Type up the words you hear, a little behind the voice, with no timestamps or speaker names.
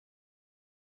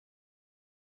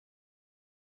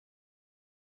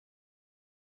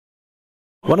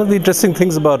One of the interesting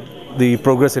things about the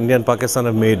progress India and Pakistan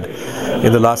have made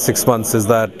in the last 6 months is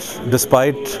that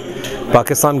despite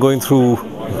Pakistan going through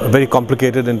very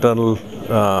complicated internal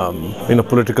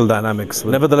political dynamics,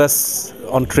 nevertheless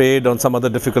on trade, on some other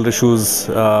difficult issues,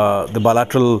 the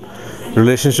bilateral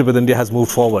relationship with India has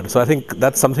moved forward. So I think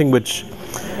that's something which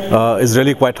is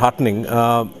really quite heartening.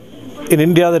 In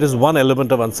India, there is one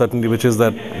element of uncertainty, which is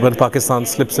that when Pakistan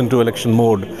slips into election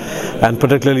mode, and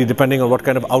particularly depending on what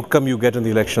kind of outcome you get in the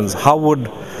elections, how would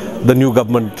the new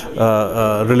government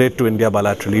relate to India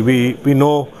bilaterally? We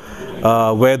know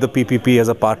where the PPP as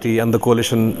a party and the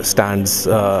coalition stands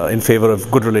in favor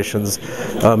of good relations.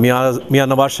 Mian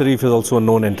Nawaz Sharif is also a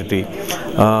known entity.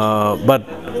 But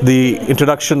the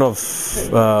introduction of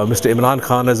Mr. Imran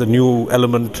Khan as a new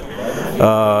element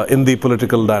in the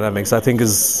political dynamics, I think,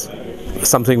 is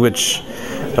something which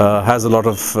has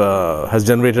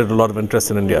generated a lot of interest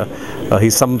in India.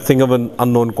 He's something of an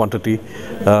unknown quantity.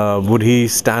 Would he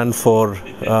stand for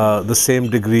the same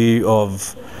degree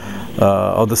of,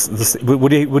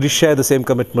 would he share the same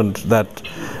commitment that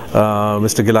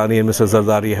Mr. Gilani and Mr.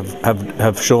 Zardari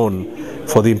have shown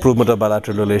for the improvement of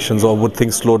bilateral relations, or would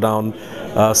things slow down?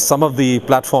 Some of the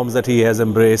platforms that he has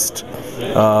embraced,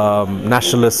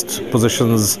 nationalist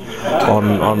positions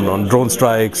on drone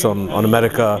strikes, on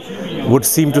America, would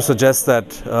seem to suggest that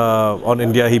on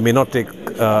India he may not take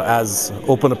as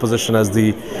open a position as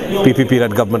the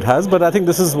PPP-led government has. But I think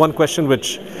this is one question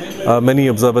which many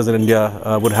observers in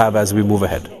India would have as we move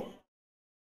ahead.